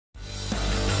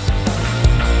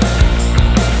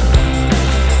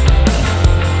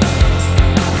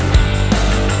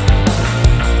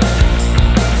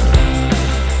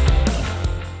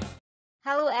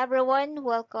everyone,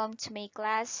 welcome to my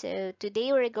class. So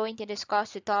today we're going to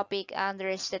discuss the topic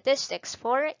under statistics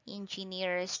for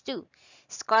engineers 2,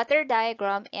 scatter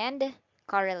diagram and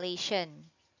correlation.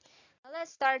 Now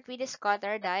let's start with the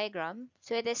scatter diagram.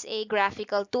 So it is a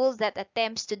graphical tool that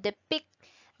attempts to depict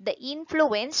the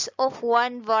influence of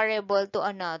one variable to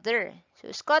another.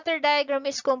 So scatter diagram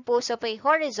is composed of a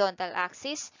horizontal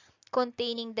axis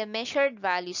containing the measured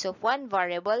values of one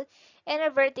variable and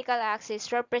a vertical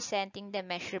axis representing the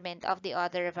measurement of the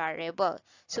other variable.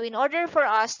 So in order for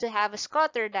us to have a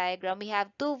scatter diagram, we have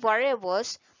two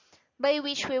variables by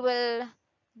which we will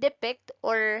depict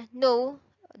or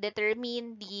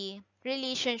determine the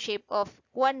relationship of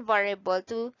one variable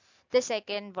to the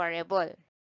second variable.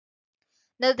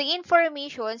 Now, the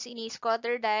informations in a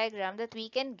scatter diagram that we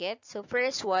can get, so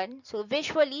first one, so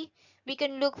visually, we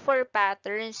can look for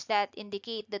patterns that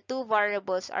indicate the two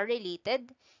variables are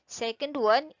related. Second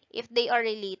one, if they are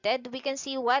related, we can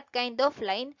see what kind of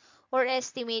line or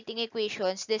estimating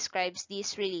equations describes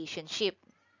this relationship.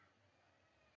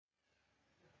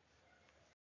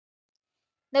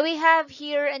 Now we have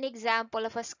here an example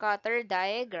of a scatter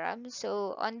diagram.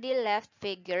 So on the left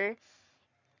figure,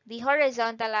 the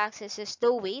horizontal axis is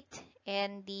the weight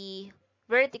and the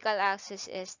vertical axis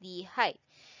is the height.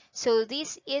 So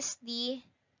this is the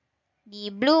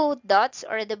blue dots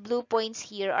or the blue points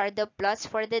here are the plots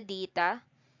for the data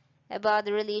about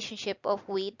the relationship of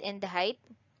weight and the height.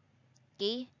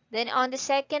 Okay. Then on the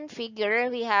second figure,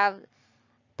 we have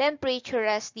temperature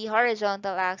as the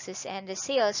horizontal axis and the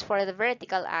sales for the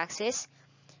vertical axis.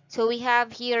 So we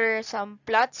have here some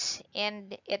plots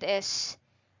and it is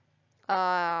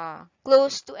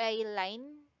close to a line.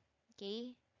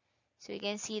 Okay, so you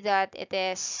can see that it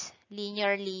is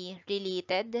linearly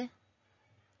related.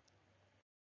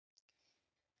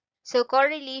 So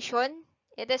correlation,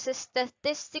 it is a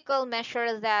statistical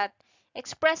measure that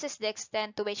expresses the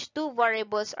extent to which two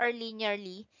variables are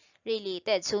linearly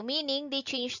related. So meaning they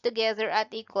change together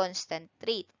at a constant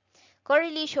rate.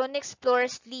 Correlation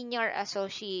explores linear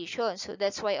association. So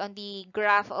that's why on the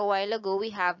graph a while ago,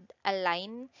 we have a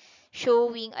line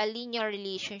showing a linear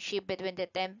relationship between the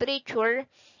temperature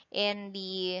and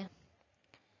the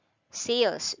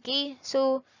sales. Okay,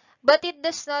 so but it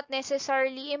does not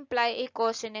necessarily imply a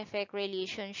cause and effect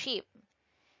relationship.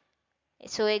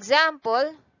 So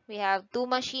example, we have two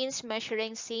machines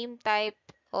measuring same type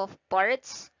of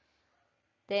parts,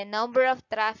 the number of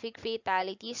traffic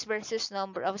fatalities versus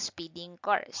number of speeding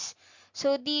cars.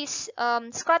 So this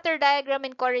scatter diagram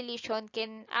and correlation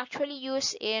can actually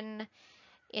use in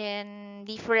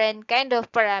different kind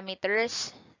of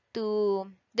parameters to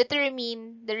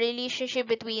determine the relationship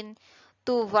between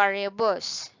two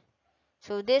variables.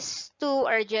 So these two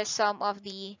are just some of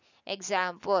the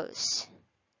examples.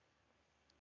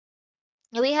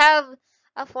 We have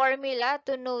a formula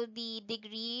to know the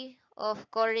degree of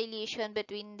correlation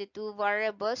between the two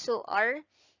variables. So R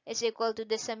is equal to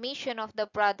the summation of the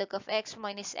product of x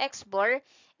minus x bar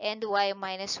and y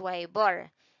minus y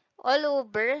bar all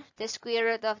over the square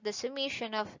root of the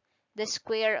summation of the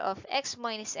square of x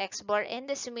minus x bar and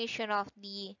the summation of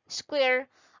the square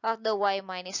of the y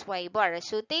minus y bar.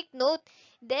 So take note,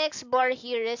 the x bar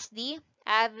here is the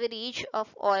average of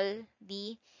all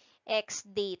the x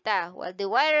data, while the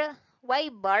y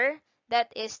bar,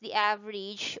 that is the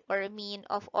average or mean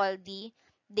of all the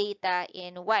data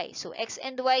in y. So x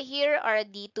and y here are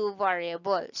the two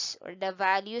variables or the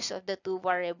values of the two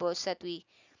variables that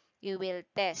you will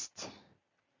test.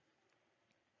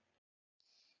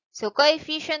 So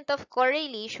coefficient of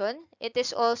correlation, it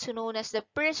is also known as the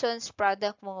Pearson's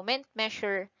product moment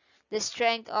measure, the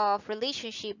strength of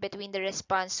relationship between the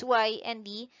response y and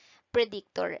the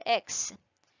predictor x.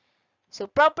 So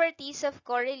properties of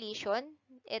correlation,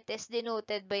 it is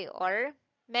denoted by R,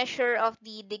 measure of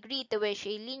the degree to which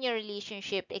a linear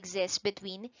relationship exists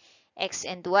between x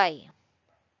and y.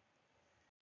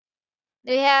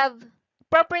 We have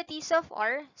properties of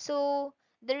R. So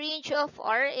the range of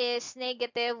R is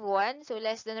 -1, so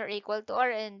less than or equal to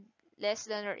R, and less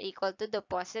than or equal to the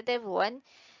 +1.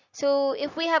 So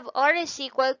if we have R is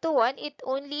equal to 1, it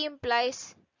only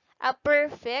implies a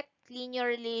perfect linear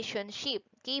relationship.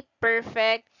 Okay,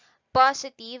 perfect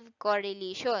positive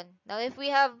correlation. Now if we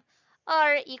have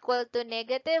R equal to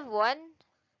 -1,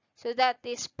 so that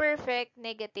is perfect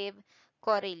negative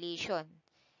correlation.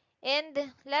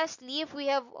 And lastly, if we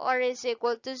have R is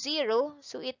equal to 0,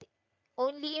 so it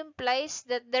only implies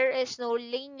that there is no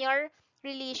linear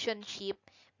relationship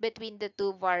between the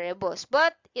two variables,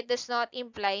 but it does not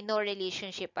imply no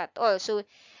relationship at all. So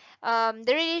the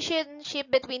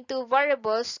relationship between two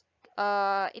variables,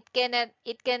 it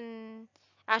can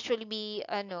actually be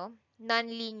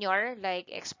nonlinear like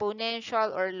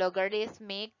exponential or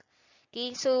logarithmic.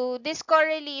 Okay, so this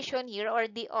correlation here or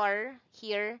the R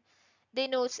here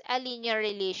denotes a linear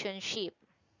relationship.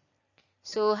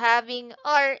 So having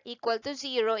R equal to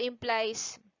 0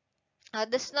 implies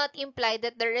does not imply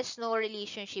that there is no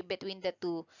relationship between the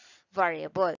two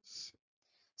variables.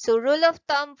 So rule of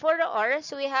thumb for R,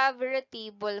 so we have a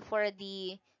table for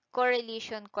the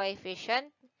correlation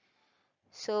coefficient.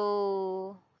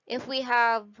 So if we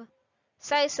have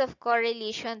size of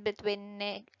correlation between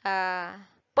zero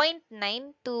point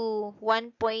 0.9 to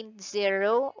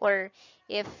 1.0, or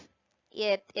if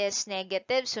it is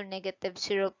negative, so negative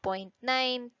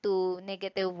 0.9 to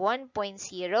negative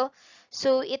 1.0,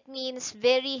 so it means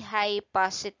very high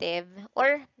positive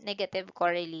or negative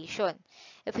correlation.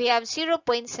 If we have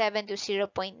 0.7 to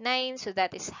 0.9, so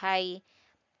that is high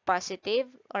positive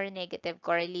or negative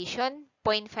correlation.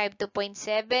 0.5 to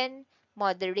 0.7,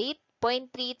 moderate.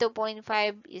 0.3 to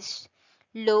 0.5 is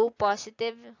low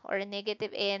positive or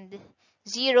negative, and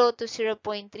 0 to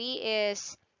 0.3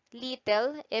 is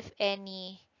little, if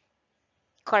any,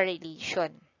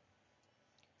 correlation.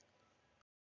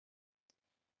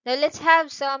 Now let's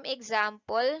have some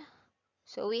example.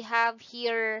 So we have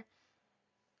here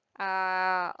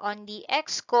on the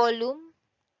X column,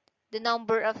 the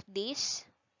number of days.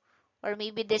 Or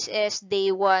maybe this is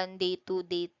day 1, day 2,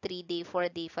 day 3, day 4,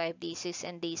 day 5, day 6,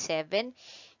 and day 7.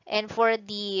 And for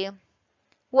the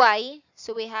Y,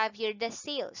 so we have here the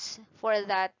sales for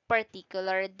that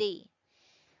particular day.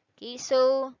 Okay,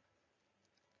 so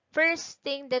first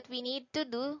thing that we need to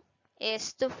do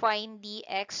is to find the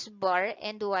X bar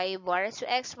and Y bar. So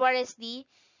X bar is the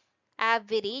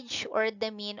average or the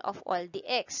mean of all the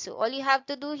X. So all you have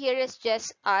to do here is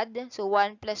just add. So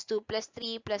 1 plus 2 plus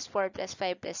 3 plus 4 plus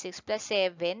 5 plus 6 plus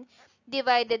 7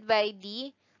 divided by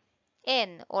the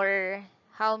N, or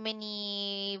how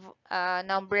many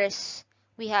numbers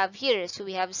we have here. So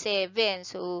we have 7.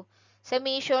 So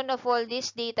summation of all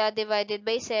this data divided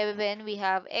by 7, we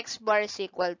have X bar is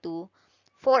equal to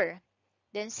 4.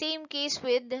 Then same case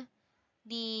with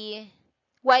the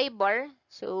Y bar.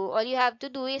 So all you have to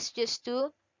do is just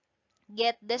to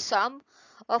get the sum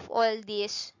of all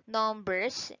these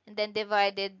numbers and then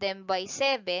divided them by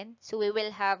 7. So we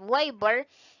will have Y bar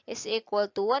is equal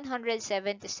to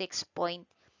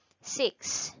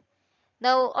 176.6.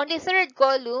 Now on the third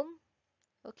column,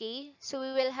 okay, so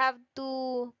we will have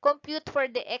to compute for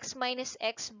the X minus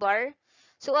X bar.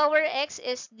 So our X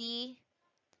is the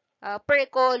per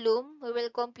column, we will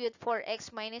compute for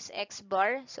X minus X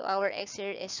bar. So our X here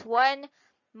is 1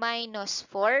 minus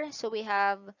 4. So we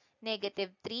have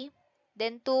negative 3.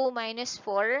 Then 2 minus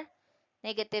 4,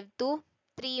 negative 2.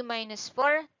 3 minus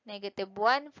 4, negative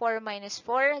 1. 4 minus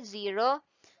 4, 0.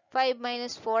 5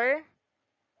 minus 4,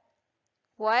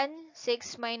 1.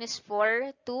 6 minus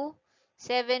 4, 2.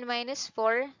 7 minus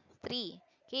 4, 3.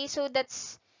 Okay, so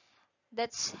that's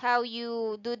how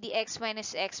you do the X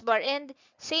minus X bar. And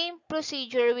same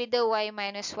procedure with the Y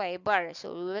minus Y bar.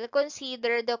 So we will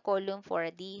consider the column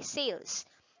for the sales.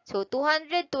 So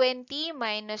 220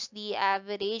 minus the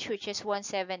average, which is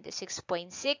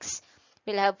 176.6,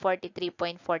 we'll have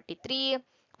 43.43.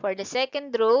 For the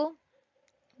second row,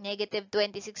 negative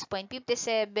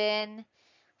 26.57,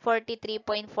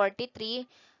 43.43.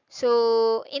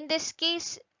 So in this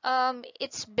case,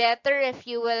 it's better if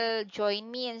you will join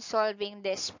me in solving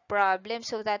this problem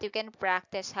so that you can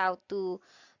practice how to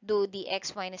do the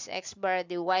X minus X bar,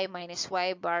 the Y minus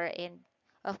Y bar, and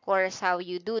of course how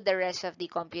you do the rest of the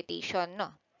computation,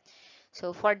 no?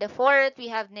 So for the fourth, we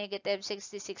have negative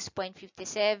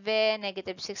 66.57,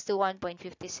 negative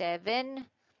 61.57,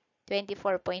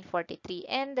 24.43,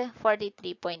 and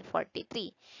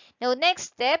 43.43. Now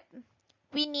next step,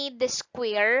 we need the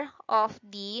square of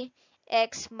the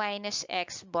X minus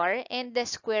X bar and the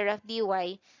square of the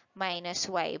Y minus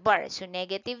Y bar. So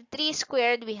negative 3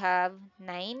 squared, we have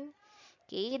 9.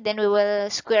 Okay, then we will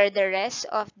square the rest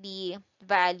of the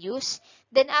values.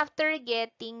 Then after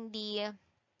getting the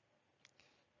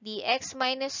X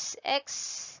minus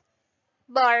X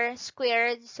bar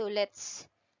squared, so let's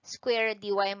square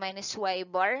the Y minus Y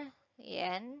bar.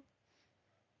 Ayan.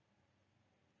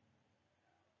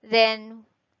 Then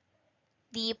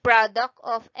the product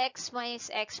of X minus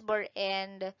X bar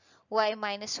and Y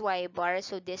minus Y bar.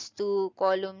 So these two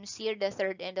columns here, the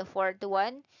third and the fourth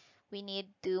one, we need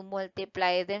to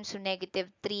multiply them. So negative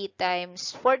 3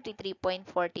 times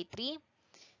 43.43.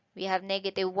 We have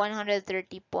negative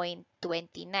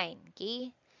 130.29.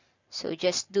 Okay. So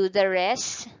just do the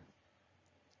rest.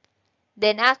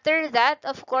 Then after that,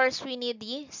 of course, we need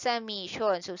the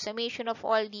summation. So summation of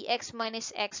all the X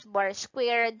minus X bar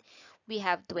squared, we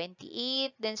have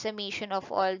 28. Then summation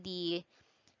of all the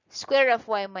square of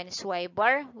y minus y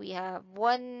bar, we have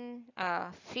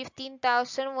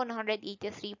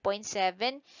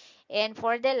 15,183.7. And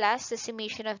for the last, the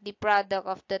summation of the product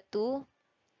of the two,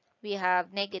 we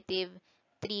have negative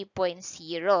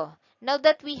 3.0. Now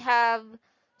that we have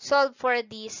solved for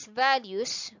these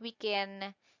values, we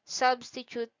can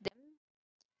substitute them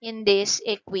in this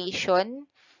equation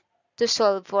to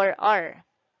solve for r.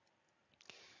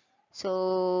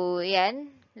 So,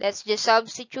 yan. Let's just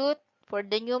substitute for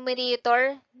the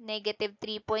numerator, negative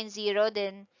 3.0,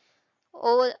 then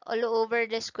all over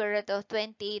the square root of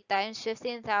 28 times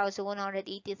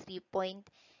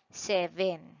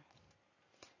 15,183.7.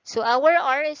 So, our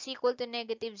r is equal to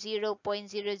negative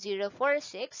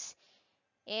 0.0046,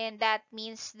 and that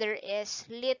means there is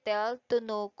little to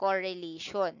no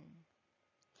correlation.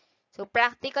 So,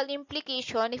 practical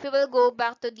implication, if we will go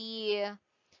back to the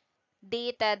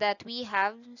data that we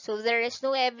have, so there is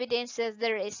no evidence that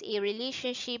there is a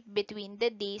relationship between the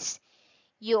days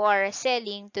you are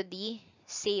selling to the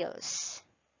sales.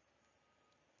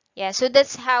 Yeah, so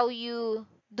that's how you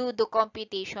do the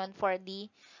computation for the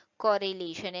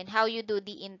correlation and how you do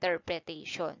the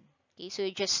interpretation. Okay, so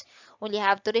you just only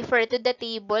have to refer to the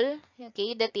table,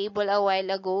 okay, the table a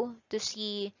while ago to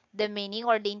see the meaning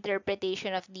or the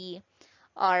interpretation of the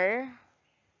R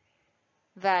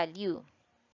value.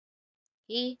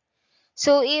 Okay,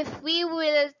 so if we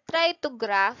will try to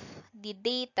graph the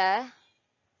data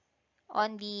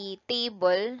on the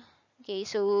table, okay,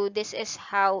 so this is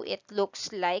how it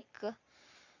looks like.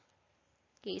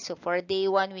 Okay, so for day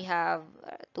 1 we have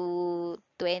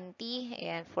 220,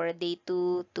 and for day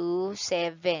 2,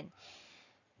 27.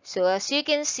 So as you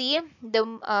can see, the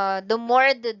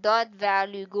more the dot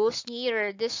value goes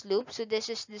nearer the slope, so this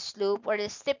is the slope or the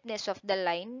steepness of the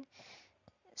line,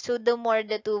 so the more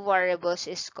the two variables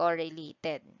is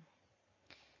correlated.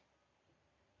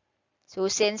 So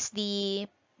since the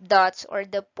dots or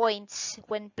the points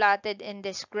when plotted in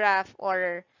this graph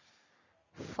are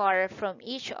far from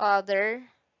each other,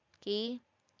 okay,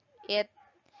 it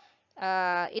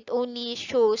only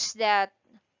shows that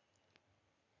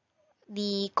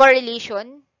the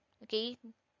correlation, okay,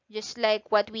 just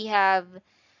like what we have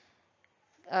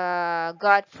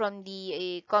got from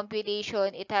the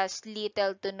computation, it has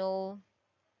little to no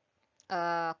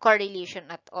correlation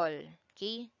at all.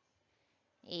 Okay,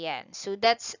 yan. So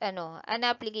that's an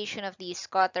application of the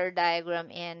scatter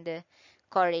diagram and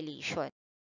correlation.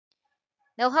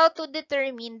 Now, how to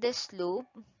determine the slope?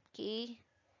 Okay,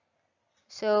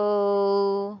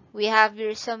 so we have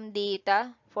here some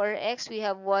data. For x, we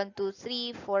have 1, 2,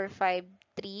 3, 4, 5,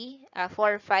 3,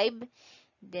 4, 5.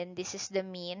 Then this is the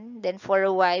mean. Then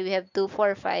for y, we have 2,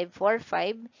 4, 5, 4,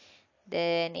 5.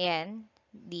 Then, ayan,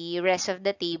 the rest of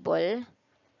the table.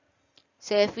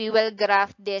 So if we will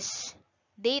graph this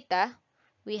data,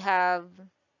 we have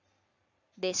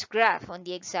this graph on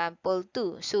the example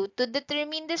 2. So to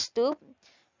determine the slope,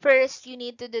 first you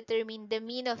need to determine the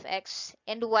mean of x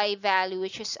and y value,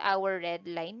 which is our red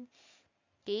line.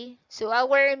 Okay, so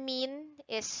our mean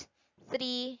is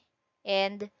 3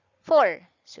 and 4.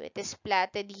 So it is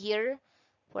plotted here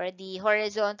for the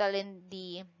horizontal and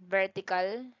the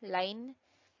vertical line.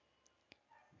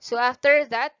 So after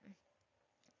that,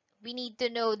 we need to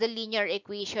know the linear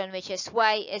equation, which is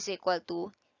y is equal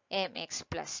to mx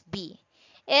plus b.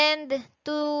 And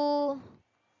to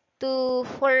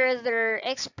further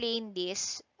explain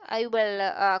this, I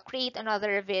will create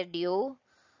another video,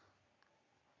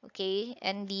 okay,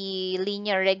 and the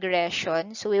linear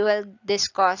regression. So we will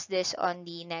discuss this on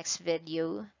the next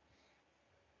video.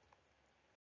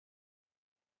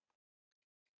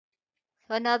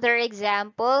 Another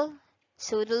example.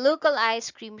 So the local ice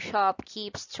cream shop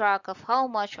keeps track of how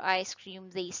much ice cream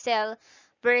they sell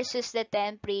versus the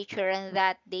temperature on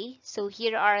that day. So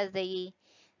here are the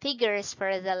figures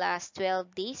for the last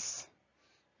 12 days.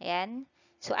 Ayan.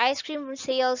 So ice cream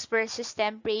sales versus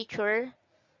temperature.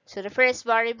 So the first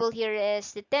variable here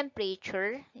is the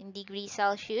temperature in degrees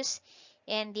Celsius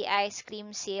and the ice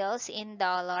cream sales in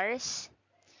dollars.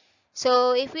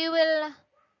 So if we will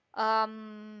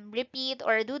repeat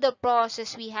or do the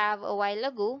process we have a while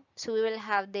ago, so we will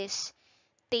have this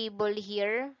table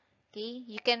here. Okay,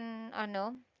 you can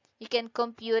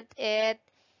compute it,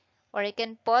 or you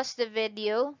can pause the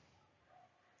video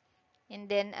and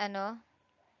then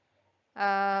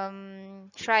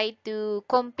try to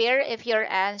compare if your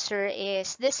answer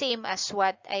is the same as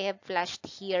what I have flashed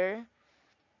here.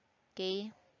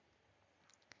 Okay,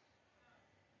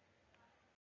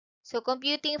 so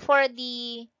computing for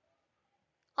the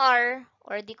R,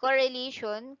 or the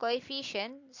correlation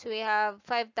coefficient, so we have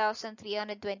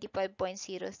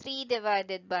 5,325.03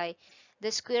 divided by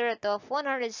the square root of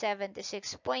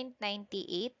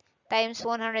 176.98 times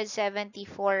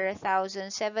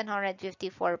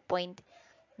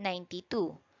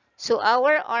 174,754.92. So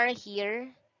our R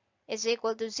here is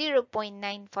equal to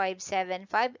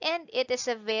 0.9575, and it is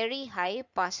a very high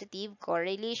positive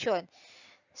correlation.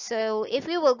 So if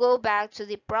we will go back to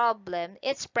the problem,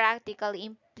 its practical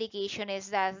implication is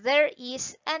that there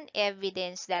is an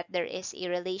evidence that there is a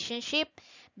relationship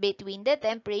between the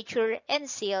temperature and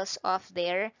sales of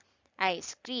their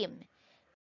ice cream.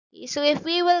 So if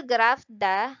we will graph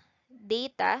the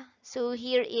data, so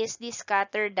here is the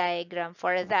scatter diagram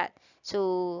for that.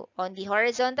 So on the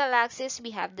horizontal axis,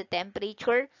 we have the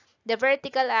temperature. The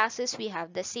vertical axis, we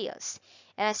have the sales.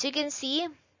 And as you can see,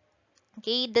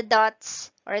 okay, the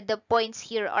dots or the points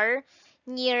here are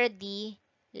near the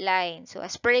line. So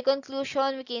as per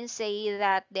conclusion, we can say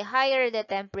that the higher the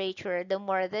temperature, the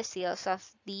more the sales of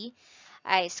the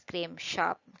ice cream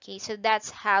shop. Okay, so that's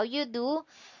how you do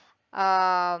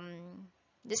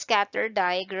the scatter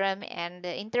diagram and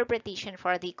the interpretation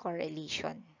for the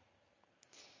correlation.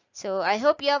 So I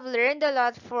hope you have learned a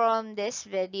lot from this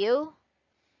video.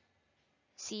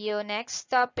 See you next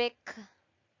topic.